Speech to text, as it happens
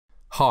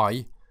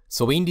Hi,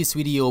 so in this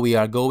video we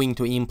are going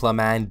to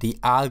implement the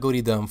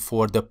algorithm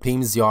for the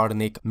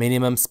Prim's-Yarnik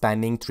minimum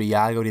spanning tree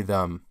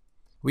algorithm.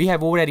 We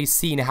have already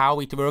seen how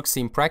it works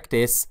in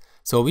practice,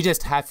 so we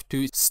just have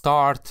to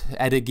start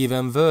at a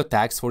given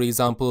vertex, for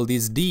example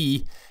this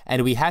D,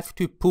 and we have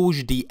to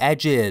push the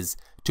edges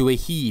to a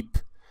heap.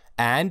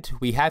 And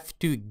we have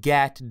to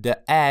get the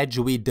edge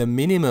with the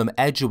minimum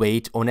edge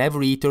weight on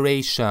every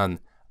iteration.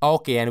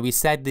 Okay, and we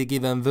set the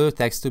given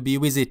vertex to be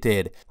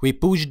visited. We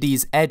push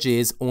these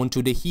edges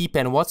onto the heap,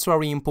 and what's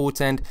very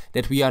important,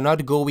 that we are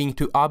not going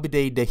to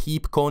update the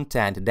heap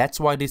content. That's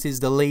why this is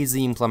the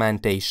lazy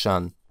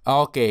implementation.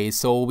 Okay,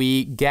 so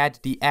we get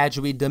the edge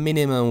with the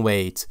minimum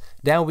weight.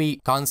 Then we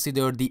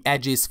consider the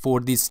edges for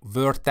this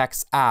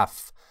vertex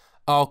F.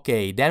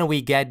 Okay, then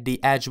we get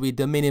the edge with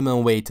the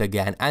minimum weight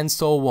again, and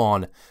so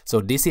on. So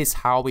this is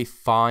how we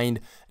find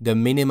the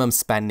minimum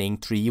spanning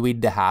tree with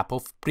the help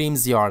of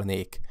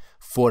Prim's-Yarnik.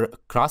 For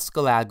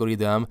classical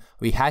algorithm,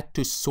 we had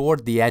to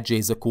sort the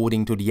edges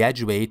according to the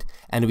edge weight,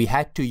 and we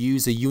had to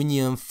use a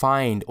union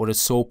find or a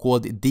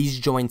so-called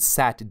disjoint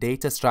set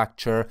data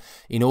structure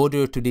in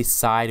order to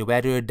decide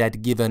whether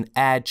that given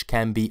edge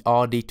can be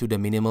added to the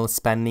minimal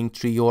spanning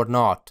tree or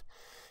not.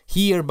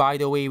 Here, by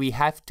the way, we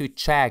have to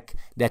check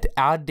that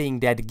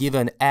adding that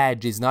given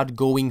edge is not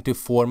going to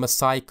form a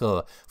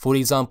cycle. For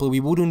example,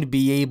 we wouldn't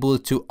be able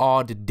to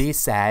add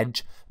this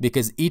edge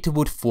because it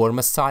would form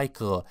a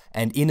cycle,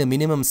 and in a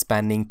minimum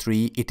spanning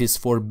tree, it is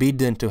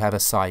forbidden to have a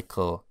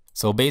cycle.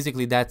 So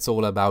basically, that's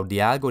all about the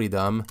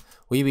algorithm.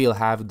 We will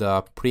have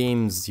the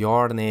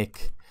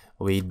Prim's-Yarnik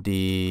with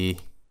the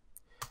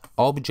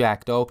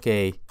object.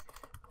 Okay,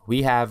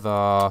 we have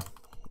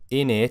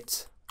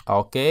init.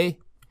 Okay,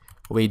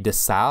 with the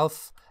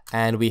self,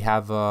 and we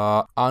have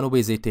a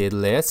unvisited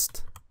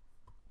list.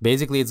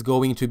 Basically, it's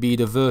going to be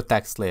the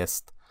vertex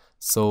list.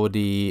 So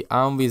the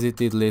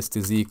unvisited list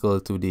is equal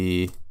to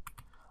the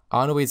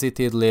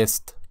unvisited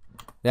list.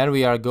 Then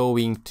we are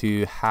going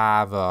to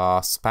have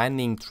a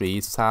spanning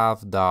tree,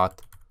 self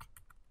dot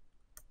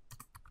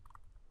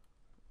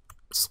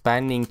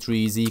spanning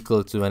tree is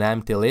equal to an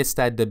empty list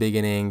at the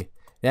beginning.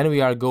 Then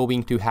we are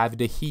going to have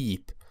the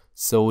heap.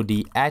 So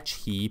the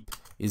edge heap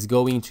is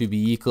going to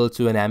be equal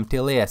to an empty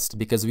list,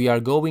 because we are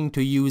going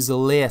to use a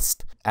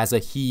list as a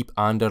heap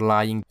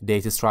underlying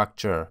data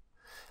structure.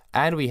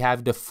 And we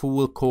have the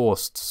full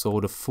cost, so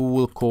the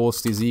full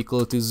cost is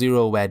equal to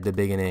 0 at the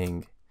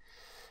beginning.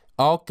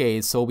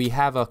 Okay, so we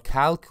have a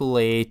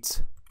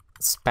calculate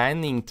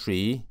spanning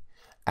tree,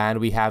 and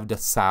we have the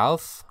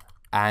self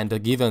and a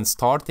given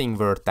starting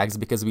vertex,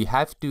 because we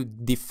have to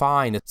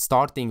define a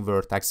starting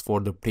vertex for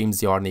the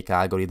Prim's-Yarnik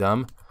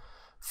algorithm.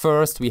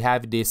 First, we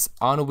have this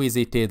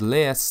unvisited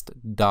list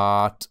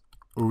dot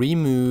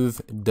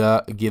remove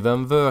the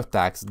given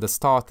vertex, the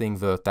starting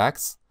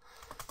vertex.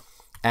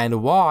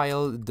 And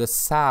while the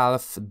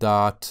self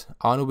dot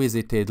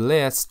unvisited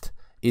list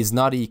is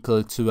not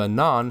equal to a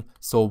none,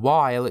 so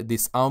while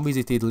this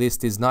unvisited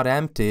list is not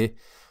empty,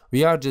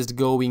 we are just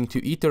going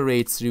to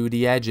iterate through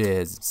the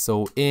edges.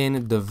 So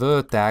in the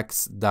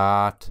vertex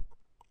dot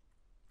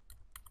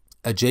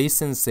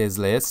adjacencies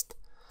list,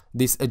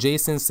 this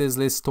adjacencies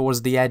list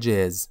stores the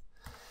edges,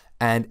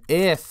 and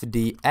if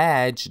the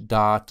edge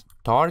dot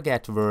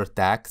target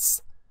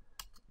vertex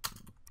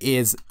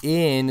is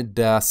in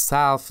the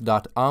self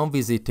dot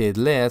unvisited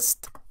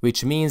list,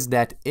 which means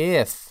that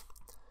if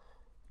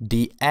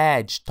the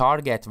edge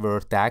target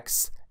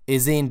vertex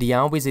is in the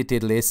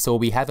unvisited list, so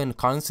we haven't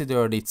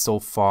considered it so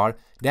far,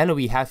 then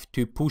we have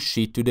to push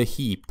it to the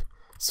heap.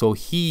 So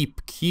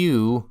heap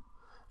q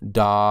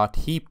dot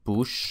heap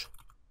push,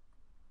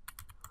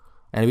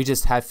 and we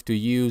just have to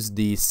use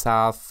the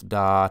self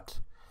dot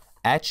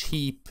edge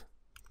heap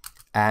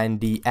and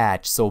the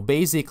edge. So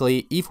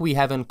basically, if we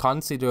haven't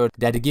considered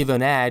that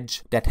given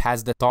edge that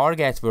has the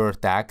target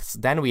vertex,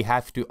 then we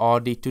have to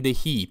add it to the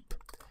heap.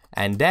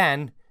 And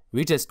then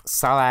we just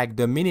select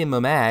the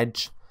minimum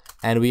edge,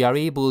 and we are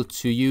able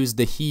to use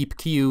the heap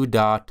q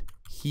dot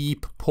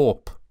heap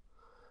pop.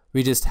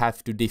 We just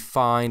have to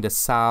define the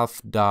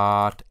self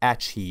dot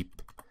edge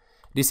heap.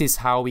 This is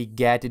how we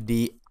get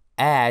the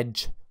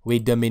edge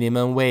with the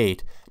minimum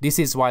weight. This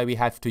is why we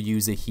have to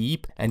use a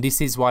heap, and this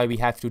is why we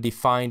have to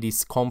define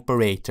this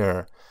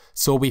comparator.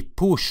 So we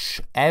push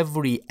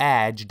every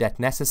edge that's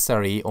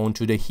necessary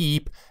onto the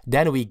heap,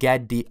 then we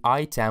get the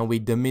item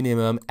with the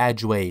minimum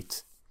edge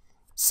weight.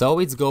 So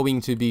it's going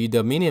to be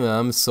the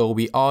minimum, so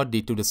we add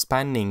it to the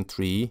spanning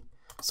tree.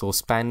 So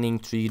spanning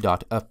tree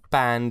dot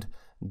append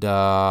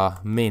the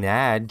min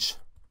edge.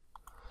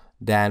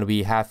 Then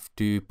we have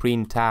to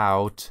print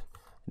out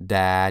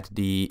that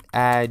the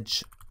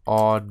edge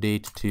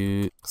added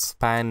to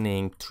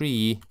spanning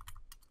tree,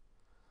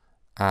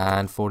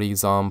 and for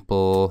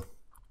example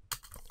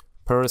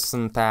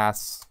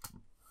 %s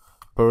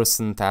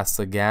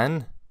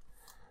again,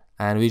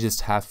 and we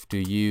just have to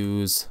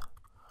use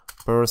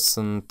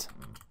 %minEdge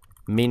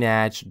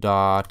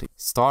dot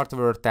start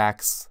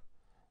vertex.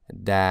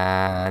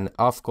 Then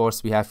of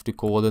course we have to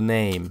call the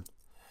name.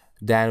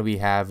 Then we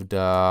have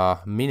the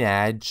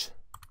minEdge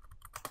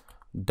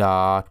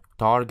dot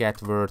target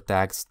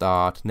vertex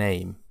dot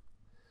name.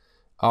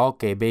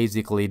 Okay,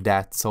 basically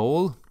that's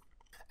all.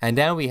 And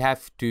then we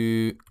have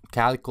to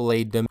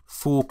calculate the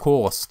full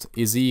cost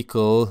is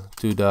equal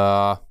to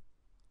the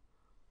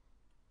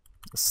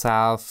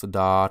self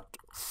dot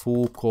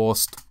full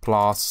cost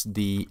plus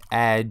the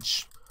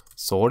edge,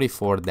 sorry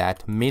for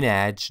that, min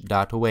edge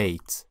dot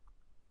weight.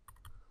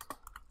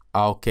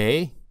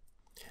 Okay,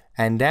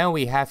 and then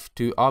we have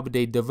to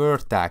update the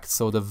vertex.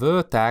 So the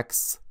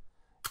vertex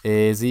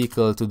is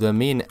equal to the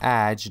min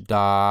edge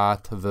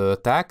dot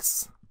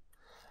vertex,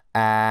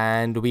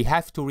 and we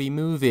have to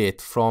remove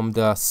it from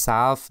the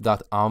self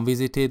dot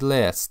unvisited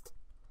list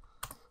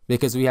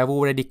because we have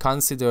already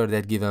considered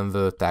that given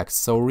vertex.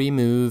 So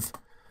remove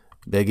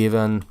the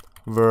given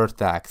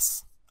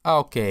vertex.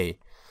 Okay,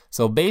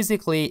 so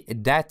basically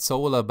that's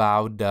all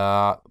about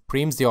the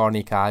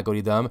Prim's-Yarnik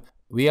algorithm.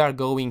 We are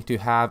going to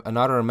have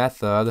another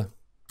method,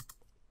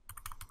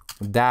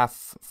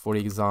 def, for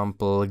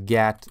example,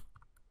 get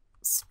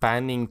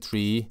spanning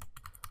tree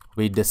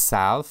with the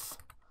self,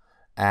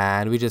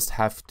 and we just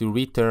have to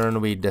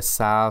return with the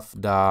self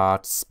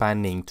dot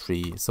spanning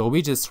tree. So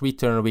we just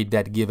return with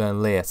that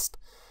given list.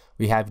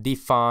 We have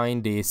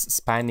defined this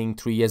spanning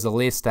tree as a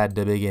list at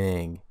the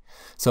beginning.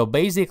 So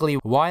basically,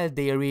 while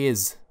there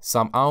is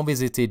some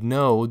unvisited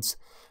nodes,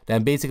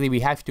 then basically we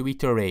have to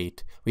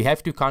iterate. We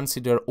have to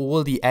consider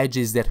all the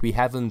edges that we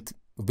haven't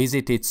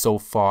visited so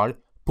far,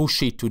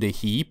 push it to the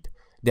heap,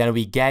 then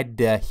we get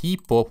the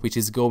heap pop, which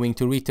is going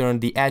to return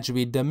the edge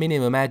with the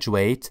minimum edge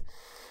weight.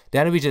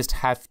 Then we just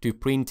have to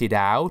print it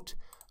out,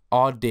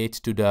 add it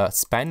to the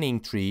spanning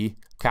tree,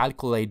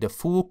 calculate the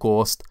full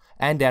cost,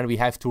 and then we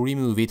have to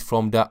remove it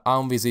from the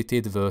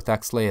unvisited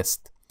vertex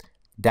list.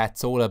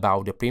 That's all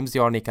about the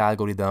Prim's-Yarnik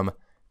algorithm.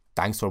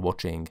 Thanks for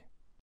watching.